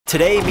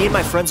Today, me and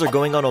my friends are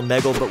going on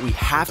Omegle, but we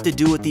have to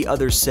do what the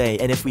others say,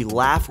 and if we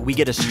laugh, we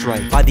get a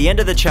strike. By the end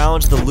of the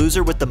challenge, the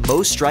loser with the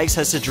most strikes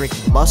has to drink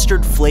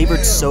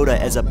mustard-flavored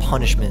soda as a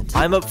punishment.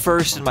 I'm up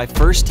first, and my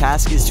first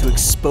task is to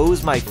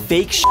expose my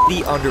fake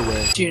shitty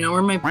underwear. Do you know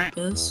where my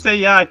is? Say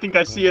yeah, I think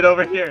I see it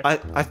over here.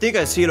 I think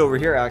I see it over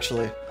here,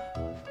 actually.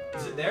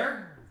 Is it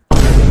there?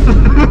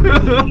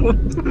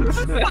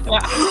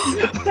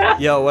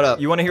 Yo, what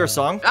up? You want to hear a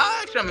song?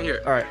 Actually, I'm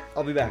here. All right,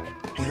 I'll be back.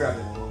 You grab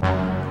it.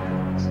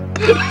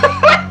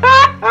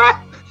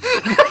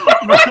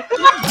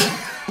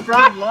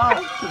 Bro's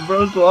lost.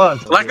 Bro's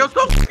lost. Like, I'm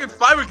so fucking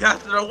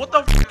flabbergasted. What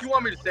the fuck you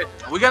want me to say?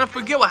 We're gonna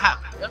forget what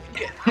happened.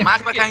 I'm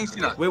acting like I ain't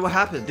seen nothing. Wait, what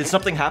happened? Did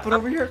something happen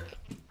over here?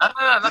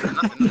 No,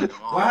 nothing.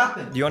 What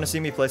happened? Do you want to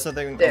see me play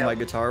something on my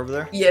guitar over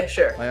there? Yeah,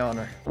 sure. My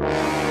honor.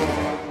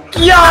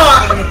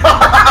 Yeah!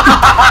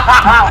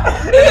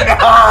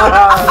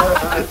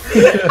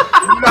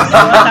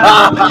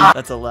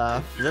 That's a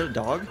laugh. Is that a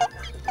dog?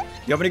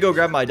 You want me to go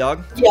grab my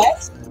dog?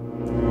 Yes.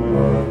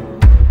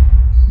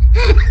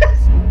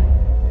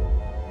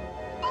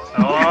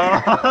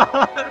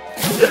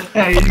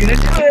 Hey, you gonna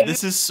do it?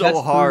 This is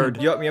so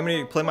hard. You want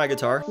me to play my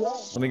guitar?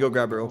 Let me go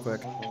grab it real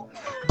quick.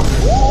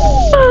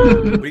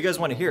 What do you guys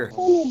want to hear?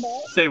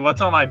 Say,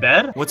 what's on my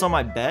bed? What's on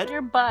my bed?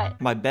 Your butt.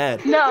 My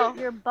bed. No,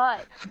 your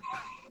butt.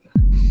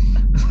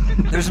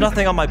 There's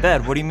nothing on my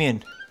bed. What do you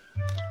mean?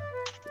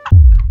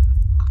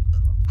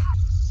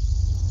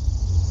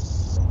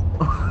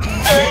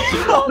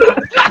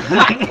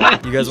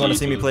 You guys want to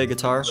see me play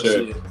guitar?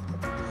 Sure.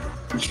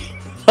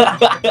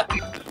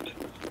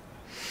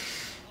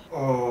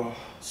 Oh,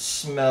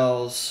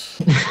 smells.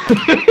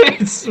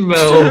 It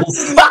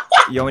smells.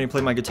 You want me to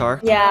play my guitar?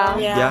 Yeah.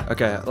 Yeah?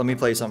 Okay, let me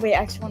play something. Wait,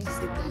 I actually want to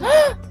see.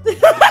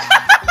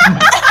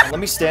 Let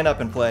me stand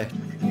up and play.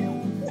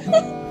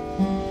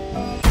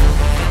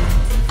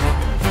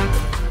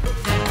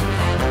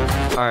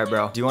 Alright,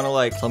 bro. Do you want to,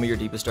 like, tell me your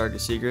deepest,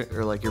 darkest secret?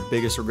 Or, like, your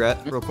biggest regret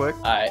real quick?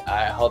 Alright,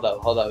 hold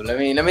up. Let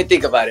me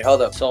think about it.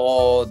 Hold up.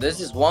 So, this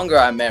is one girl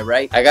I met,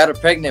 right? I got her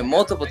pregnant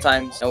multiple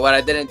times. And what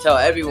I didn't tell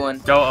everyone.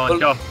 Go on,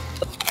 go.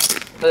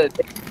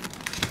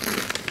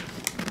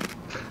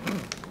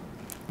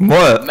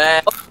 What?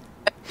 Man,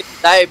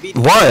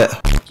 diabetes.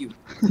 What? You.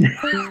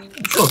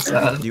 So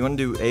sad. Do you want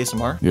to do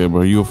ASMR? Yeah,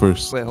 bro, you go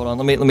first. Wait, hold on.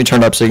 Let me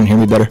turn it up so you can hear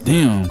me better.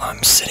 Damn.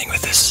 I'm sitting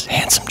with this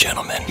handsome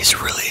gentleman.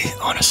 He's really,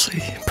 honestly,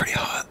 pretty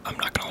hot. I'm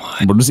not gonna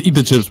lie. Bro, just eat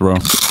the chips, bro. We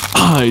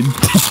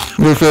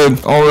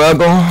said, alright,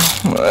 bro.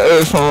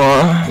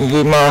 ASMR. Is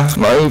it my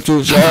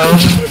YouTube channel?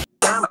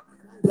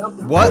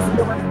 What?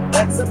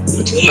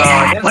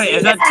 Wait,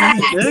 is that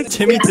Timmy Dick?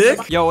 Timmy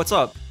Dick? Yo, what's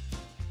up?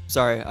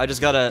 Sorry, I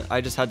just had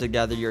to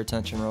gather your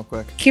attention real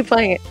quick. Keep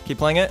playing it. Keep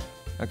playing it?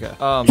 Okay.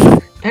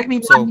 Peck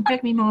me, So- mommy,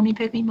 peck me, mommy,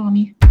 peck me,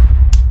 mommy.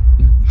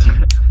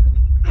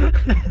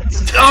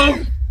 Oh!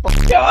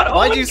 God,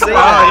 Why'd you say Oh,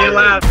 that? you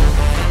laughed.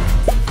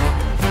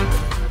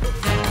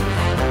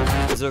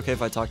 Is it okay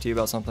if I talk to you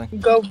about something?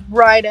 Go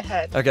right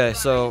ahead. Okay,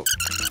 so...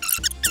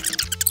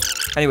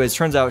 Anyways,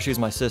 turns out she's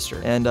my sister.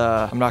 And,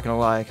 I'm not gonna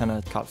lie, I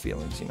kinda caught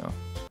feelings, you know?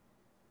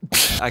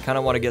 I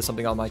kinda wanna get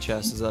something on my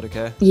chest, is that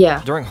okay?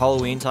 Yeah. During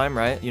Halloween time,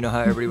 right? You know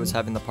how everybody was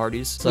having the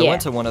parties? So I Yeah.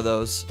 went to one of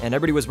those, and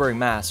everybody was wearing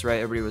masks, right?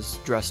 Everybody was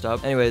dressed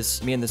up.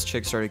 Anyways, me and this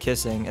chick started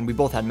kissing, and we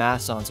both had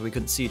masks on, so we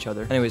couldn't see each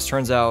other. Anyways,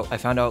 turns out, I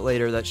found out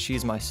later that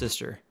she's my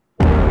sister.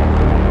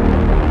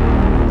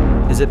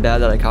 Is it bad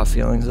that I caught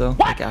feelings, though?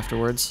 Like,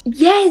 afterwards?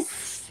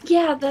 Yes.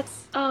 Yeah,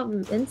 that's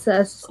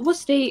incest. What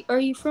state are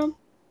you from?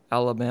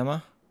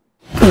 Alabama?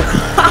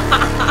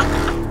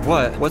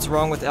 What? What's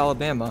wrong with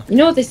Alabama? You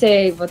know what they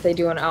say, what they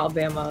do in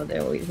Alabama, they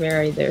always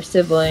marry their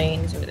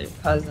siblings or their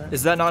cousins.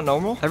 Is that not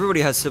normal?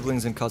 Everybody has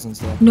siblings and cousins,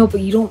 though. No,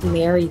 but you don't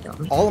marry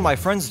them. All of my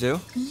friends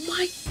do. Oh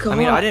my god. I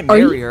mean, I didn't Are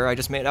marry you- her, I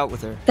just made out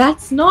with her.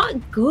 That's not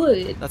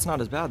good. That's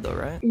not as bad, though,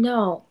 right?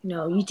 No,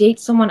 you date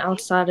someone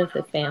outside of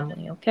the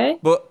family, okay?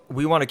 But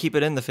we want to keep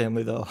it in the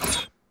family, though.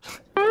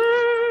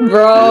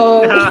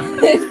 Bro.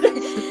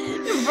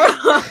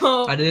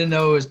 Bro. I didn't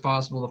know it was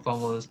possible to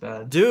fumble this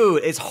bad.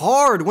 Dude, it's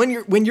hard when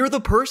you're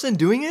the person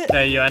doing it.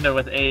 Hey, you end it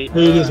with 8.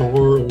 It is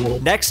horrible.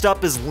 Next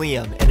up is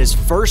Liam, and his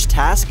first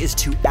task is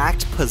to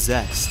act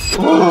possessed. Get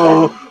me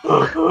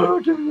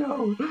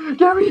out.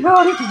 Get me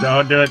out.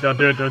 Don't do it, don't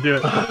do it, don't do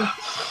it.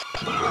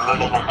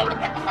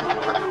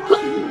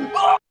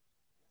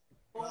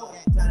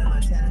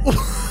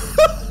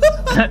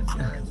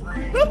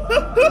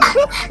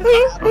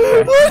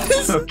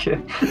 Okay.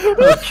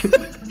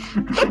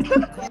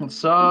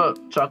 What's up,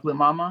 chocolate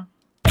mama?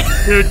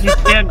 Dude, you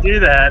can't do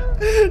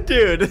that.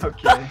 Dude.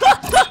 Okay.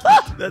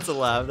 That's a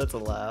laugh, that's a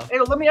laugh. Hey,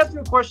 let me ask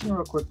you a question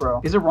real quick,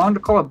 bro. Is it wrong to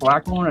call a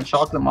black woman a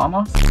chocolate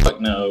mama? Fuck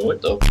no,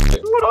 what the That's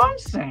what I'm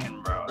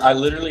saying, bro. I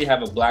literally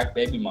have a black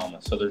baby mama,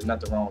 so there's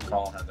nothing wrong with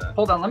calling her that.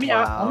 Hold on, let me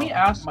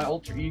ask my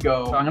alter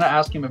ego. I'm gonna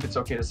ask him if it's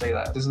okay to say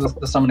that. This is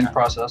the summoning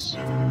process.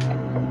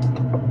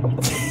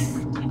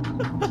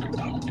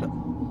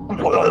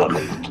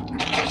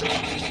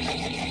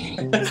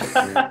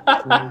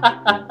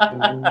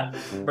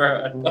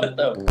 Bro, what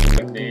the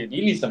fuck, dude?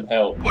 You need some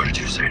help. What did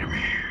you say to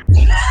me?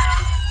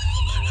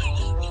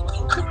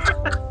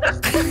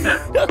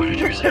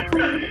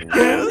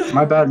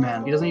 My bad,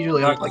 man. He doesn't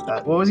usually act like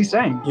that. What was he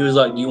saying? He was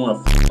like, "Do you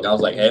want to?" I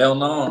was like, "Hell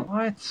no."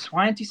 What?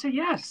 Why didn't you say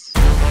yes?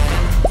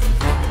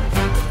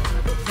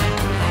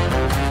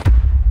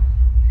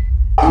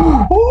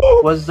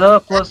 What's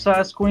up, plus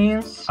size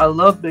queens? I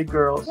love big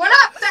girls. What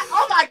up?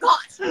 Oh my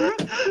gosh!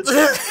 This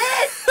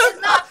is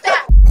not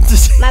that.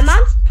 My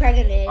mom's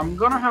pregnant. I'm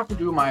gonna have to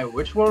do my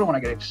witch roll when I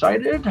get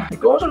excited. It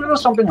goes a little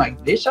something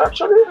like this,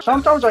 actually.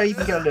 Sometimes I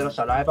even get a little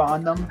saliva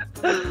on them.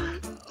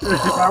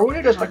 I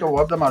really just like to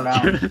rub them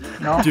around, you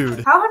know?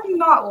 Dude. How have you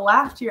not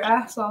laughed your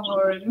ass off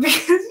already?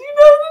 Because you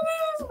know that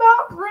this is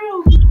not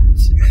real.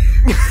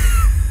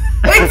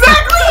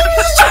 Exactly! You're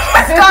just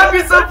trying to stop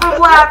yourself from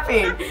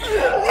laughing.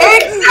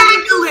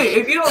 Exactly!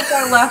 If you don't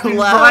start laughing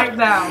right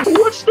now.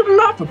 What's to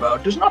laugh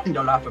about? There's nothing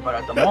to laugh about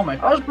at the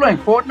moment. I was playing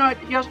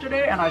Fortnite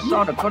yesterday and I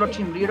saw the color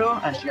team leader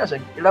and she has a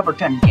level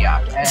 10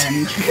 cat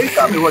and she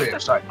got me really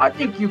excited. I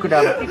think you could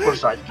have an equal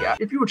sized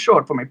cat. If you would show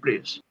it for me,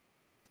 please.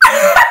 Look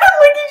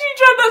at you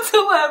try not to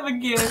laugh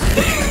again.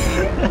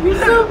 You're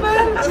so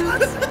bad at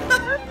this.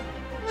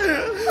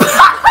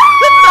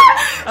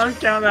 I'm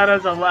counting that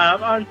as a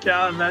laugh. I'm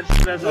counting that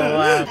shit as a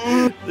laugh.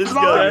 This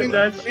guy.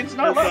 It's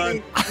not funny.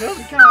 It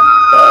doesn't count.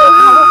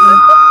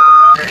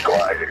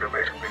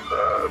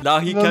 No,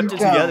 he kept it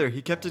together.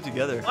 He kept it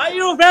together. Why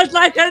you best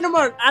like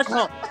animal,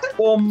 asshole?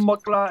 Oh my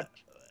god.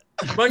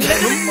 Okay,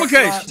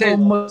 Oh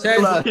my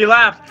god. He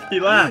laughed. He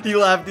laughed. He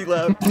laughed. He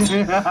laughed.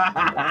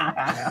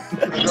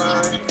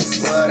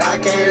 But I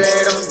can't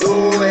let them do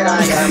it. I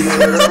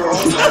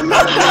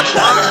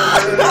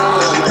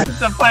got It's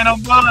the final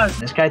boss.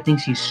 This guy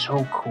thinks he's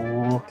so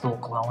cool. Little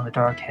glow in the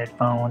dark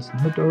headphones and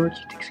the dark.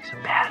 He thinks he's a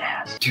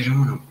badass. Dude, I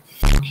wanna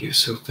fuck you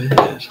so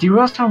bad. Do you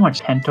realize how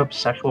much pent up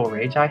sexual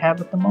rage I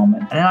have at the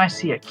moment? And then I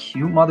see a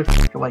cute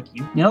motherfucker like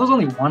you. You know, there's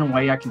only one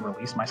way I can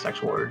release my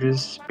sexual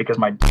urges because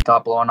my dick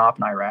got blown off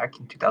in Iraq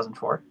in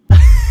 2004.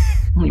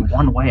 Only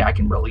one way I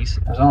can release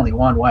it. There's only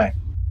one way.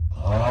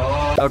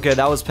 Okay,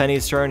 that was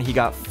Penny's turn. He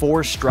got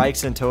 4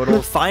 strikes in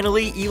total.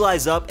 Finally,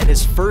 Eli's up, and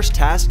his first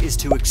task is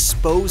to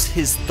expose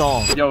his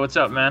thong. Yo, what's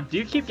up, man? Do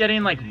you keep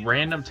getting like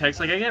random texts?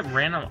 Like I get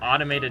random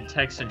automated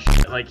texts and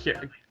shit. Like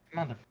here,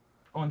 mother.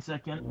 1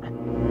 second.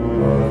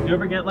 You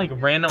ever get like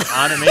random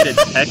automated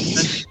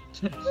texts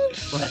and shit?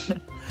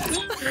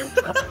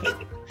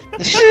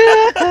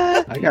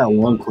 I got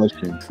one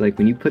question. It's like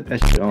when you put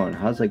that shit on,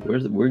 how's like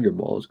where your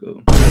balls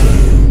go?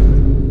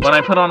 When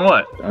I put on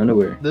what?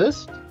 Underwear.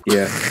 This?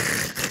 Yeah.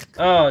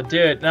 Oh,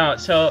 dude, no.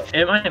 So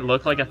it might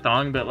look like a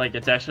thong, but like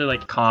it's actually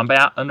like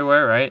combat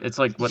underwear, right? It's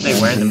like what they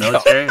wear in the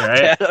military,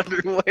 right?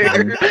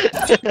 Underwear.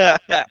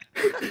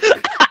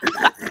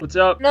 What's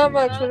up? Not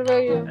much. What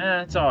about you?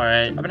 It's all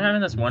right. I've been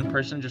having this one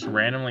person just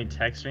randomly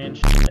text me and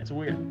shit. It's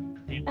weird.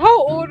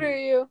 How old are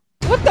you?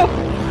 What the?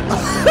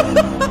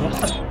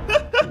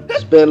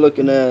 Sped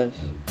looking ass.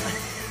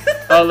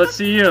 Oh, let's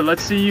see you.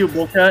 Let's see you,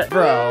 bullcut.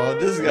 Bro,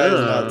 this guy's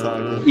not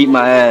talking. Eat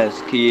my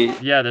ass, kid.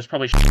 Yeah, there's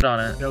probably shit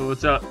on it. Yo,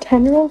 what's up?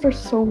 10-year-olds are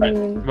so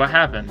mean. What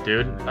happened,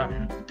 dude?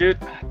 Dude,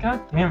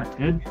 god damn it,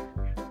 dude.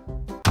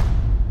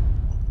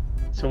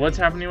 So what's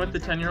happening with the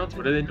 10-year-olds?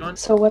 What are they doing?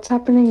 So what's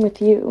happening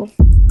with you?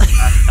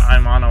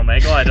 I'm on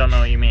Omegle. I don't know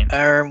what you mean.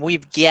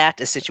 We've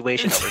got a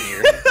situation over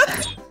here.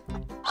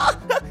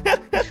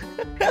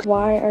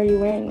 Why are you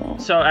wearing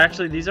that? So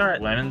actually, these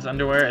aren't women's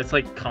underwear. It's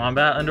like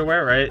combat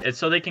underwear, right? It's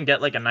so they can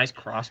get like a nice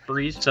cross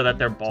breeze so that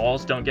their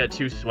balls don't get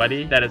too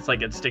sweaty, that it's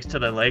like it sticks to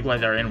their leg while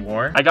they're in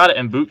war. I got it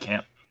in boot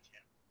camp.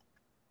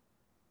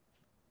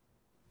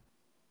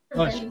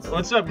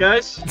 What's up,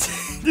 guys?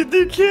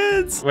 The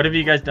kids. What have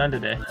you guys done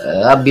today?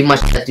 I'll be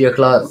much at your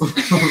club.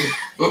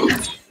 Oh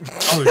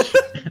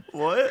shit.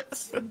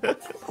 What?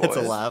 It's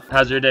a laugh.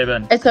 How's your day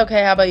been? It's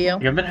okay. How about you?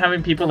 I've been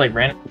having people like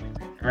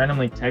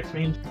randomly text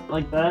me and shit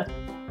like that.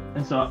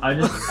 And so I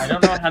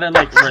don't know how to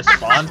like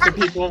respond to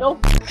people. No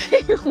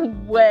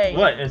way.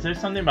 What? Is there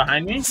something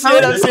behind me?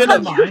 Stand up, stand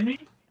up. Behind me?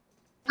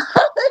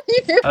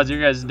 How's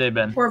your guys' day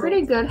been? We're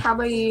pretty good. How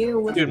about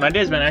you? Dude, my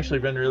day's been actually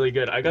been really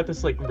good. I got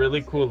this like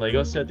really cool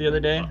Lego set the other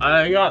day.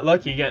 I got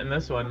lucky getting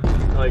this one.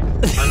 Like,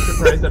 I'm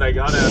surprised that I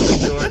got it at the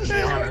store, to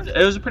be honest.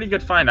 It was a pretty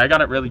good find. I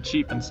got it really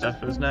cheap and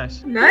stuff. It was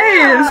nice.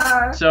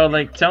 Nice. So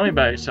like, tell me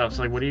about yourselves.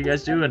 Like, what are you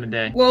guys doing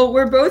today? Well,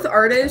 we're both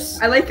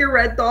artists. I like your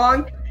red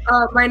thong.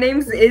 My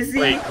name's Izzy.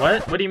 Wait,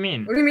 what? What do you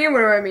mean? What do you mean? What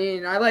do I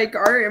mean? I like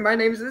art, and my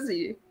name's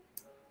Izzy.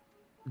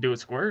 Do it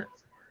squirt?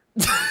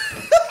 It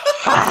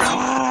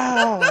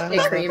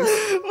creams.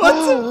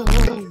 What?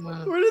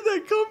 Where did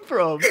that come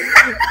from?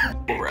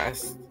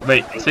 Rest.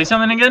 Wait, say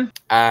something again?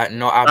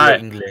 No hablo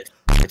English.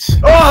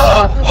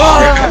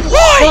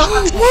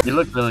 You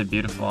look really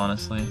beautiful,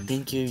 honestly.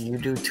 Thank you. You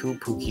do too,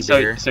 Pookie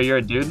So Bear. you're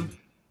a dude?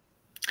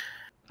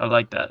 I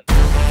like that.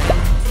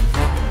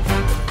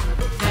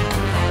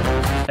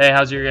 Hey,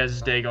 how's your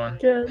guys' day going?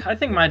 Good. I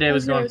think my day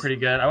was How's going yours? pretty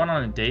good. I went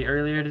on a date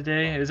earlier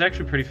today. It was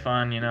actually pretty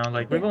fun, you know?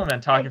 Like, we've only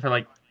been talking for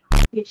like...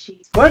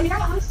 What?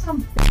 You're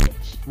some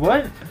bitch.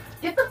 What?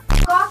 Get the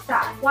f off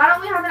that. Why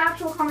don't we have an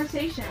actual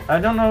conversation? I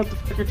don't know what the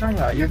fuck you're talking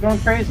about. You're going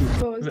crazy.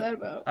 What was that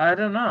about? I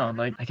don't know.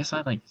 Like, I guess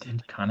I like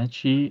did kind of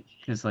cheat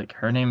because like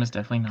her name is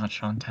definitely not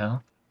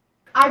Chantel.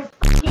 I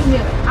fucking knew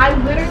it. I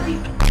literally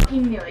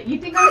fucking knew it. You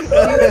think I'm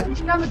stupid? You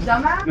think I'm a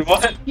dumbass?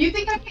 What? You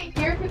think I can't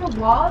hear through the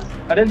walls?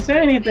 I didn't say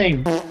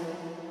anything.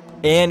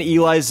 And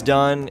Eli's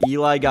done.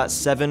 Eli got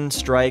 7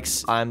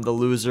 strikes. I'm the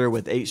loser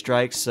with 8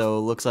 strikes, so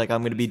it looks like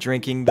I'm gonna be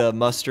drinking the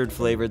mustard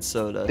flavored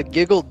soda. The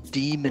giggle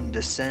demon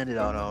descended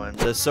on Owen.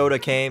 The soda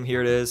came.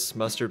 Here it is.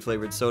 Mustard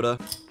flavored soda.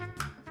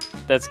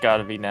 That's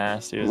gotta be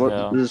nasty as What,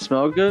 hell. does it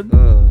smell good?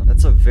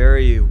 That's a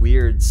very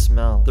weird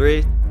smell.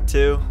 3,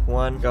 2,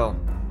 1, go.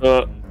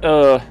 That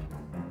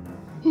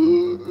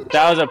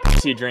was a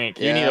pussy drink.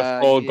 You need a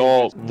full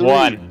gulp.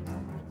 1,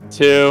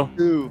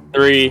 2,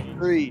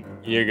 3.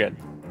 You're good.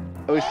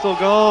 Oh, he's still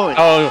going.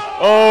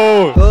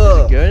 Oh.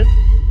 Is it good?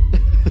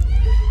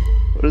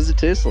 What does it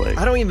taste like?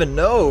 I don't even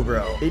know,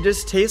 bro. It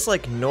just tastes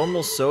like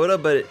normal soda,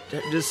 but it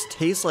just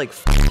tastes like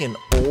fucking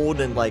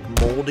old and like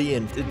moldy,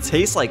 and it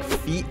tastes like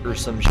feet or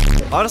some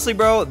shit. Honestly,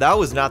 bro, that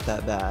was not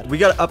that bad. We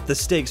gotta up the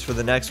stakes for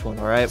the next one,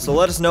 all right? So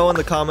let us know in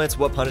the comments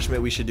what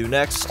punishment we should do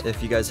next.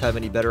 If you guys have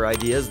any better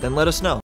ideas, then let us know.